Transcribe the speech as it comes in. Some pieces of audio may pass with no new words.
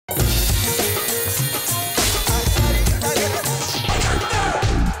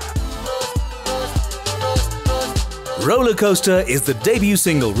Rollercoaster is the debut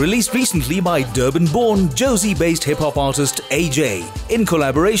single released recently by Durban-born Josie-based hip-hop artist AJ in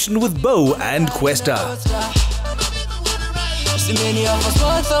collaboration with Bo and Questa.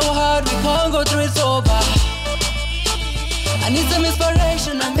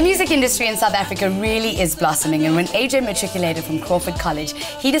 The music industry in South Africa really is blossoming, and when AJ matriculated from Crawford College,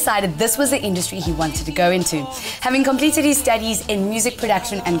 he decided this was the industry he wanted to go into. Having completed his studies in music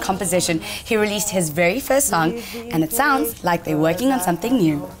production and composition, he released his very first song, and it sounds like they're working on something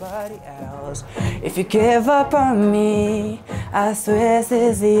new. If you give up on me, I swear this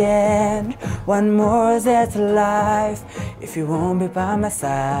is the end. One more is there to life, if you won't be by my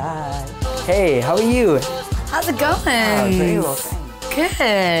side. Hey, how are you? How's it going? Very well, thanks.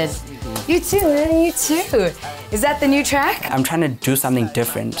 Good. You too, man, you too. Is that the new track? I'm trying to do something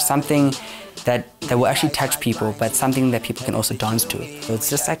different, something that will actually touch people, but something that people can also dance to. So it's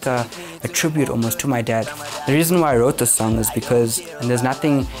just like a tribute almost to my dad. The reason why I wrote this song is because there's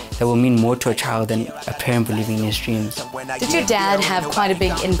nothing that will mean more to a child than a parent believing in his dreams. Did your dad have quite a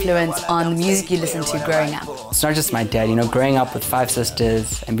big influence on the music you listened to growing up? It's not just my dad, you know, growing up with 5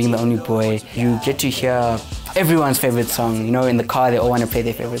 sisters and being the only boy, you get to hear everyone's favorite song. You know, in the car they all want to play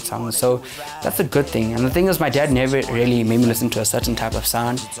their favorite songs, so that's a good thing. And the thing is, my dad never really made me listen to a certain type of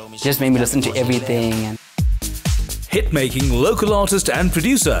sound. He just made me listen to everything. Hit-making local artist and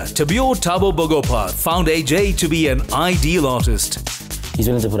producer Tabior Thabo Bogopa found AJ to be an ideal artist. He's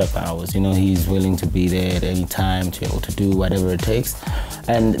willing to put up hours, you know, he's willing to be there at any time to be able to do whatever it takes.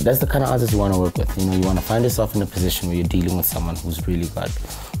 And that's the kind of artist you want to work with. You know, you want to find yourself in a position where you're dealing with someone who's really got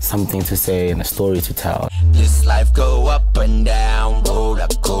something to say and a story to tell. This life go up and down, roller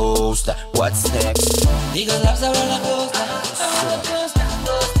coaster. What's next?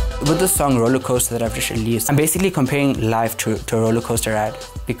 With the song Rollercoaster that I've just released, I'm basically comparing life to a roller coaster ride,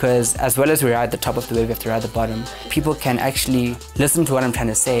 because as well as we ride the top of the wave, we have to ride the bottom. People can actually listen to what I'm trying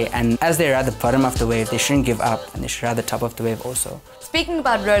to say, and as they ride the bottom of the wave, they shouldn't give up, and they should ride the top of the wave also. Speaking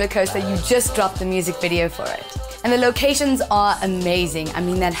about Rollercoaster, you just dropped the music video for it. And the locations are amazing. I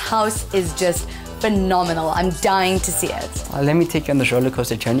mean, that house is just phenomenal. I'm dying to see it. Well, let me take you on this roller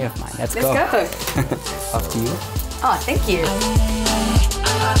coaster journey of mine. Let's go. After you. Oh, thank you.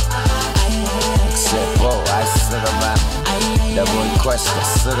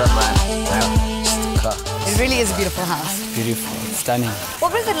 It really is a beautiful house. Beautiful, stunning.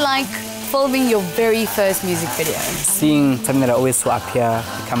 What was it like filming your very first music video? Seeing something that I always saw up here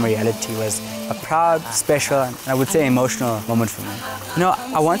become a reality was a proud, special, and I would say emotional moment for me. You know,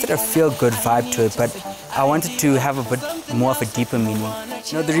 I wanted a feel-good vibe to it, but I wanted to have a bit more of a deeper meaning.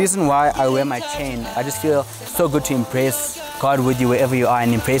 You know, the reason why I wear my chain, I just feel so good to embrace God with you wherever you are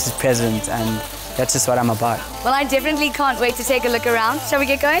and embrace His presence, and that's just what I'm about. Well, I definitely can't wait to take a look around. Shall we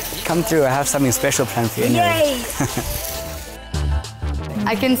get going? Come through, I have something special planned for you anyway. Yay!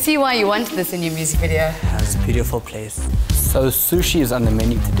 I can see why you wanted this in your music video. It's a beautiful place. So sushi is on the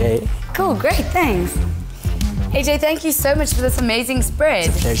menu today. Cool, great, thanks. AJ, thank you so much for this amazing spread.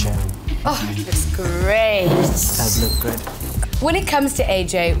 It's a pleasure. Oh, it looks great. It does look good. When it comes to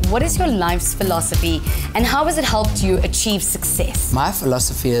AJ, what is your life's philosophy and how has it helped you achieve success? My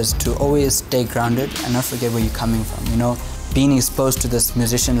philosophy is to always stay grounded and not forget where you're coming from. You know, being exposed to this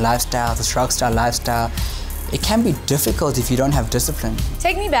musician lifestyle, this rock star lifestyle, it can be difficult if you don't have discipline.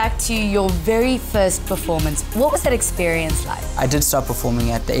 Take me back to your very first performance. What was that experience like? I did start performing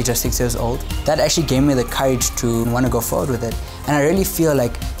at the age of 6 years old. That actually gave me the courage to want to go forward with it. And I really feel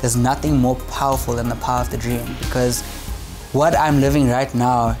like there's nothing more powerful than the power of the dream, because what I'm living right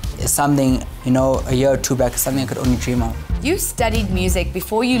now is something, you know, a year or two back, something I could only dream of. You studied music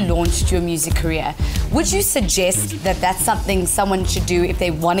before you launched your music career. Would you suggest that that's something someone should do if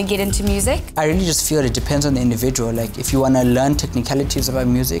they want to get into music? I really just feel it depends on the individual. Like, if you want to learn technicalities about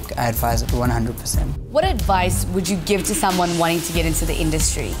music, I advise it 100%. What advice would you give to someone wanting to get into the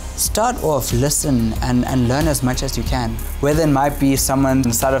industry? Start off, listen, and learn as much as you can. Whether it might be someone on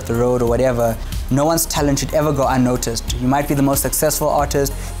the side of the road or whatever, no one's talent should ever go unnoticed. You might be the most successful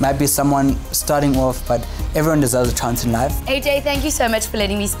artist, might be someone starting off, but everyone deserves a chance in life. AJ, thank you so much for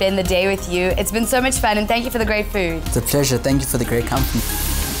letting me spend the day with you. It's been so much fun, and thank you for the great food. It's a pleasure. Thank you for the great company.